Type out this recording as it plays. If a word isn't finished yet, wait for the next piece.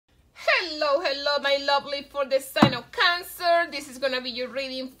Hello, my lovely for the sign of Cancer. This is gonna be your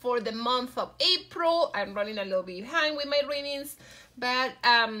reading for the month of April. I'm running a little bit behind with my readings, but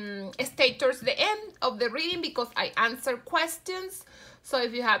stay towards the end of the reading because I answer questions. So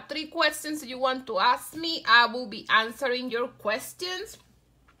if you have 3 questions you want to ask me, I will be answering your questions.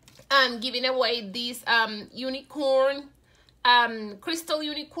 I'm giving away these unicorn, crystal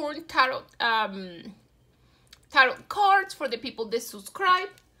unicorn tarot tarot cards for the people that subscribe,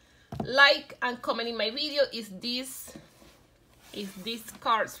 like, and comment in my video. Is these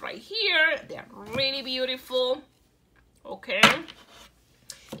cards right here. They're really beautiful. Okay,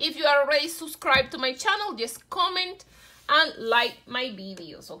 if you are already subscribed to my channel, just comment and like my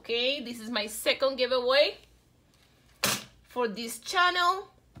videos. Okay, this is my second giveaway for this channel.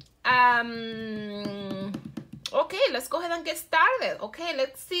 Okay, let's go ahead and get started. Okay,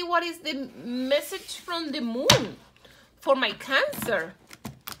 let's see what is the message from the moon for my Cancer.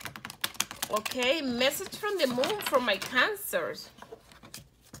 Okay, message from the moon for my Cancers.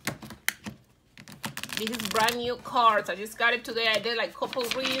 This is brand new cards. I just got it today. I did like a couple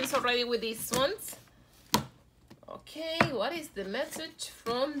readings already with these ones. Okay, what is the message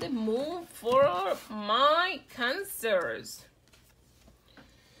from the moon for my Cancers?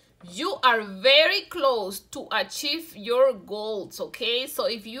 You are very close to achieve your goals, okay? So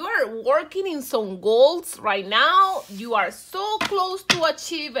if you are working in some goals right now, you are so close to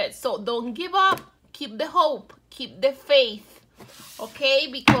achieve it. So don't give up. Keep the hope. Keep the faith, okay?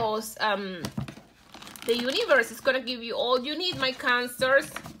 Because the universe is going to give you all you need, my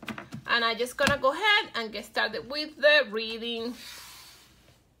Cancers. And I'm just going to go ahead and get started with the reading.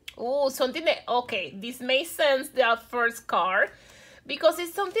 Oh, something that, okay, this makes sense, the first card. Because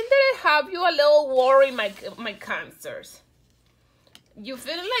it's something that have you a little worried, my Cancers. You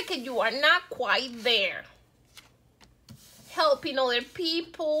feel like you are not quite there. Helping other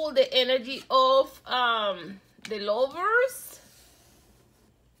people, the energy of the Lovers.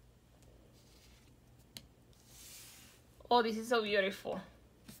 Oh, this is so beautiful.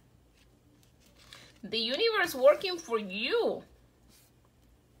 The universe working for you.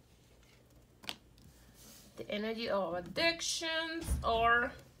 The energy of addictions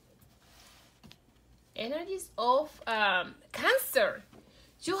or energies of Cancer.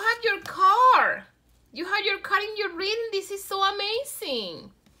 You had your car. You had your car in your reading. This is so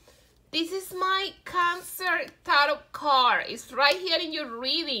amazing. This is my Cancer tarot card. It's right here in your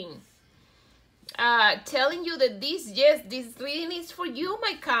reading. Telling you that this reading is for you,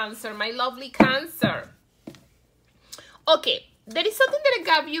 my Cancer, my lovely Cancer. Okay. There is something that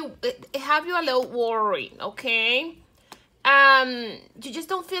have you a little worried, okay? You just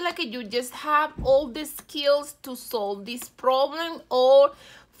don't feel like you just have all the skills to solve this problem or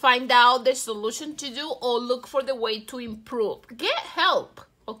find out the solution to do or look for the way to improve. Get help,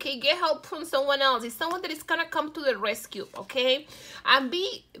 okay? Get help from someone else. It's someone that is gonna come to the rescue, okay? And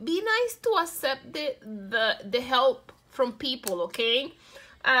be nice to accept the help from people, okay?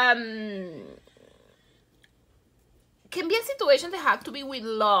 Can be a situation that have to be with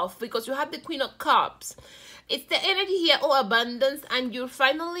love because you have the Queen of Cups. It's the energy here of abundance, and you're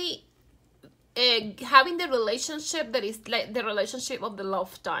finally having the relationship that is like the relationship of the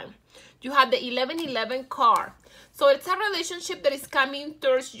lifetime. You have the 1111 card. So it's a relationship that is coming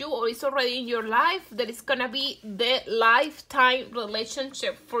towards you or is already in your life that is going to be the lifetime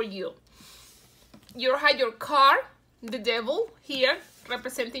relationship for you. You have your card, the Devil, here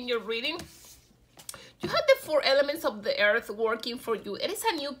representing your reading. You have the 4 elements of the earth working for you. It is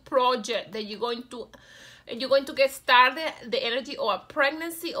a new project that you're going to get started. The energy of a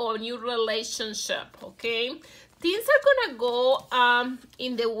pregnancy or a new relationship. Okay, things are gonna go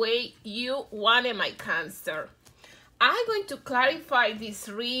in the way you want it, my Cancer. I'm going to clarify this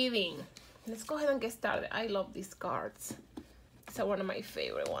reading. Let's go ahead and get started. I love these cards. These are one of my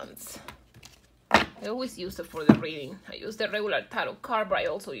favorite ones. I always use it for the reading. I use the regular tarot card, but I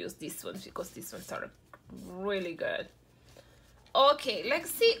also use these ones because these ones are really good. Okay,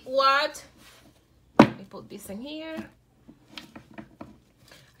 let's see what. Let me put this in here.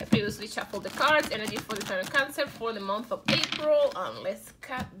 I previously shuffled the cards. Energy for the sign of Cancer for the month of April. And let's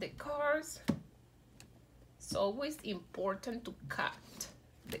cut the cards. It's always important to cut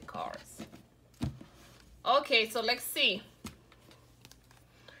the cards. Okay, so let's see.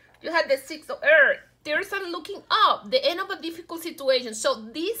 You had the 6 of Earth. There's a looking up, the end of a difficult situation. So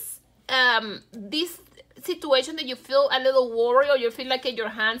this situation that you feel a little worried or you feel like your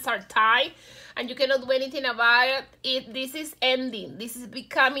hands are tied and you cannot do anything about it, this is ending. This is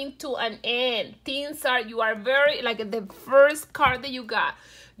becoming to an end. You are very, like the first card that you got,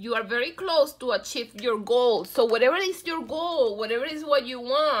 you are very close to achieve your goal. So whatever is your goal, whatever is what you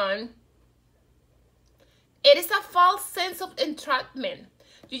want, It is a false sense of entrapment.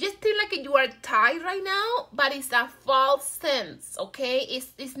 You just feel like you are tied right now, but it's a false sense, okay?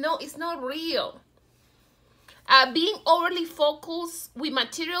 It's not real. Being overly focused with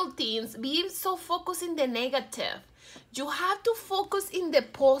material things, being so focused in the negative. You have to focus in the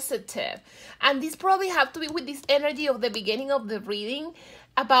positive. And this probably have to be with this energy of the beginning of the reading,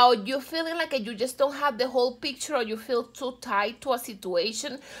 about you feeling like you just don't have the whole picture, or you feel too tied to a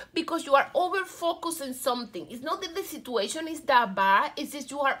situation because you are over focused on something. It's not that the situation is that bad, it's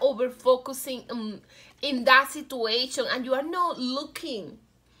just you are over focusing in that situation, and you are not looking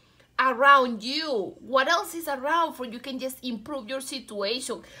around you. What else is around for you can just improve your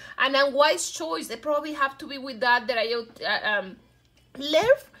situation? An unwise choice, they probably have to be with that I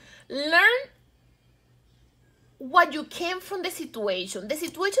learn what you can from the situation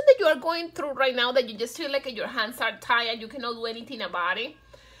that you are going through right now, that you just feel like your hands are tired, you cannot do anything about it.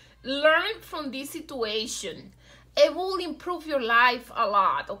 Learn from this situation. It will improve your life a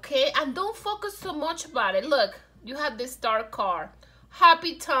lot, okay? And don't focus so much about it. Look, you have the Star card.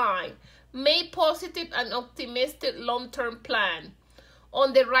 Happy time. Make positive and optimistic long-term plan.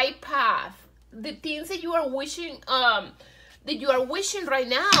 On the right path. The things that you are wishing right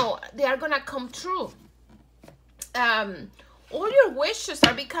now, they are gonna come true. All your wishes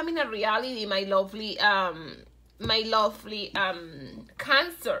are becoming a reality, my lovely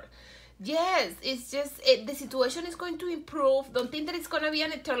Cancer. Yes, it's just the situation is going to improve. Don't think that it's gonna be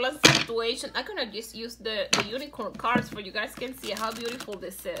an eternal situation. I'm gonna just use the unicorn cards for you guys can see how beautiful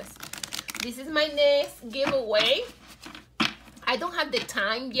this is. This is my next giveaway. I don't have the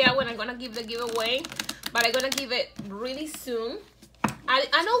time yet when I'm gonna give the giveaway, but I'm gonna give it really soon.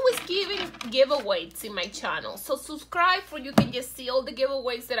 I'm always giving giveaways in my channel, so subscribe for you can just see all the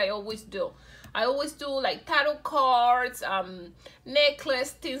giveaways that I always do. I always do like tarot cards,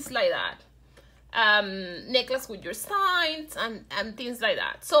 necklace, things like that. Necklace with your signs and things like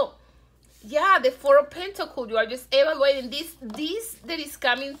that. So yeah, the Four of Pentacles, you are just evaluating this that is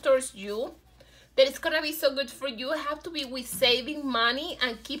coming towards you, that is gonna be so good for you. Have to be with saving money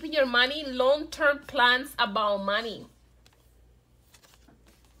and keeping your money, long-term plans about money.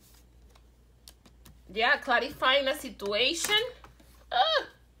 Yeah, clarifying a situation.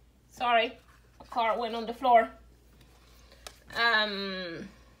 Sorry, a car went on the floor.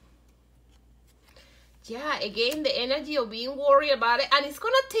 Yeah, again, the energy of being worried about it, and it's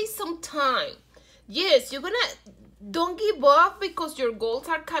gonna take some time. Yes, you're gonna, don't give up because your goals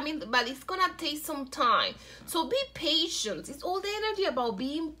are coming, but it's gonna take some time. So be patient. It's all the energy about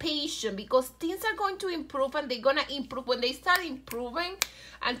being patient, because things are going to improve, and they're gonna improve. When they start improving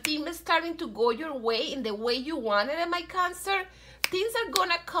and things are starting to go your way in the way you wanted it, my Cancer, things are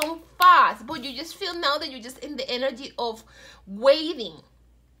gonna come fast. But you just feel now that you're just in the energy of waiting,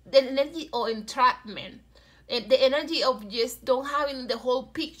 the energy of entrapment, the energy of just don't having the whole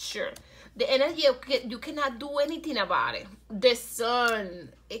picture, the energy of you cannot do anything about it. The Sun,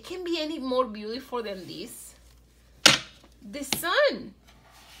 it can be any more beautiful than this. The Sun.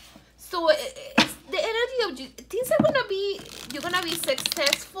 So it's the energy of things are gonna be, you're gonna be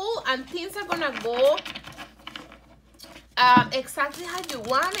successful, and things are gonna go exactly how you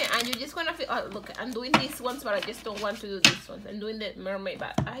want it, and you're just gonna feel, oh look, I'm doing these ones, but I just don't want to do this one. I'm doing the mermaid,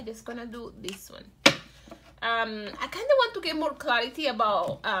 but I just gonna do this one. I kind of want to get more clarity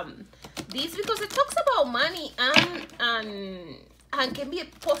about this, because it talks about money and can be a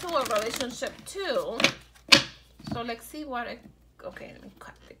possible relationship too. So let's see what okay, let me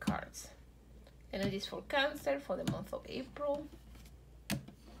cut the cards. Energies for Cancer for the month of April.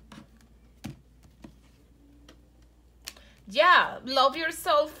 Yeah, love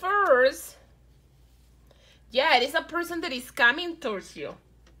yourself first. Yeah, it is a person that is coming towards you.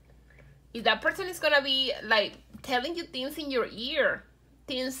 If that person is gonna be like telling you things in your ear,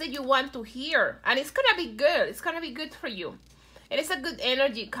 things that you want to hear, and it's gonna be good. It's gonna be good for you. It is a good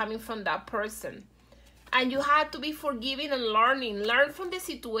energy coming from that person. And you have to be forgiving and learning. Learn from the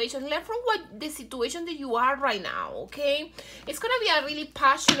situation. Learn from what the situation that you are right now, okay? It's gonna be a really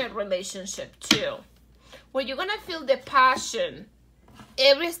passionate relationship too, where you're gonna feel the passion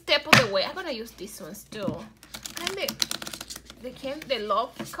every step of the way. I'm gonna use these ones too. They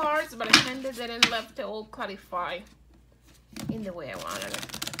love cards, but I kind of didn't let it all clarify in the way I wanted it.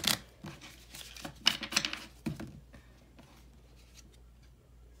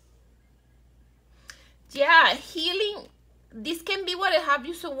 Yeah, healing. This can be what I have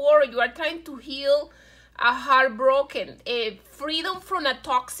you so worried. You are trying to heal a heartbroken, a freedom from a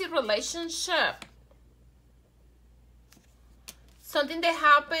toxic relationship. Something that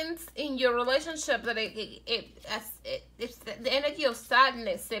happens in your relationship that it's the energy of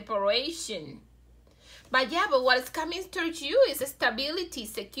sadness, separation. But yeah, but what is coming towards you is stability,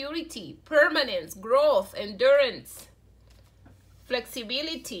 security, permanence, growth, endurance,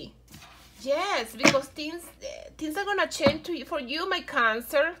 flexibility. Yes, because things are gonna change for you, my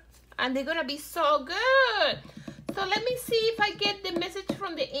Cancer, and they're gonna be so good. So let me see if I get the message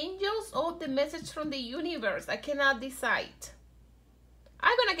from the angels or the message from the universe. I cannot decide.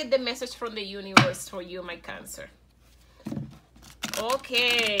 I'm gonna get the message from the universe for you, my Cancer.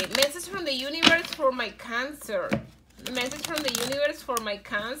 Okay, message from the universe for my Cancer. Message from the universe for my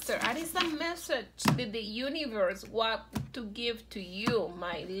Cancer. And it's a message that the universe wants to give to you,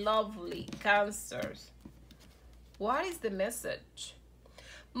 my lovely Cancers. What is the message?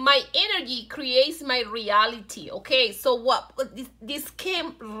 My energy creates my reality. Okay, so what this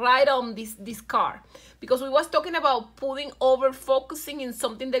came right on this card, because we was talking about putting over focusing in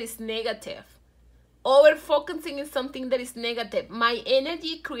something that is negative. Over focusing in something that is negative. My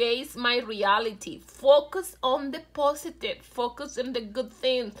energy creates my reality. Focus on the positive. Focus on the good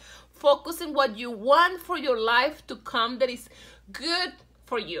things. Focus on what you want for your life to come that is good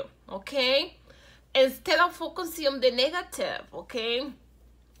for you. Okay, instead of focusing on the negative. Okay,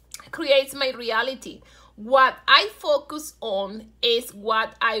 creates my reality. What I focus on is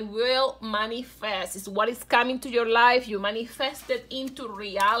what I will manifest. Is what is coming to your life. You manifest it into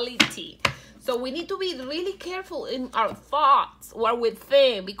reality. So we need to be really careful in our thoughts, what we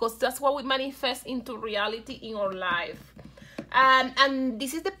think, because that's what we manifest into reality in our life. And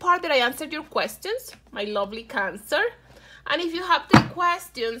this is the part that I answered your questions, my lovely Cancer. And if you have 3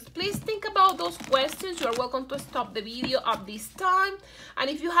 questions, please think about those questions. You are welcome to stop the video at this time.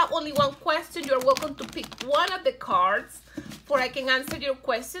 And if you have only 1 question, you are welcome to pick one of the cards for I can answer your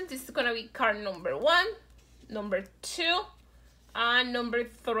questions. This is going to be card number 1, number 2, and number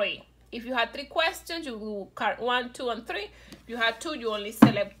 3. If you had 3 questions, you do card 1, 2, and 3. If you had 2, you only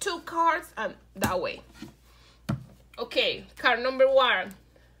select 2 cards, and that way. Okay, card number 1.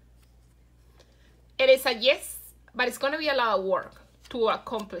 It is a yes, but it's going to be a lot of work to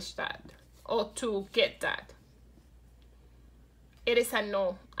accomplish that or to get that. It is a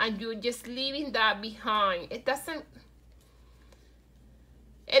no, and you're just leaving that behind. It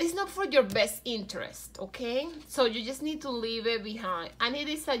is not for your best interest, okay? So you just need to leave it behind. And it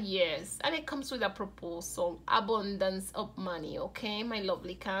is a yes, and it comes with a proposal, abundance of money, okay? My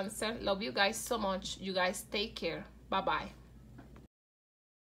lovely Cancer. Love you guys so much. You guys take care. Bye-bye.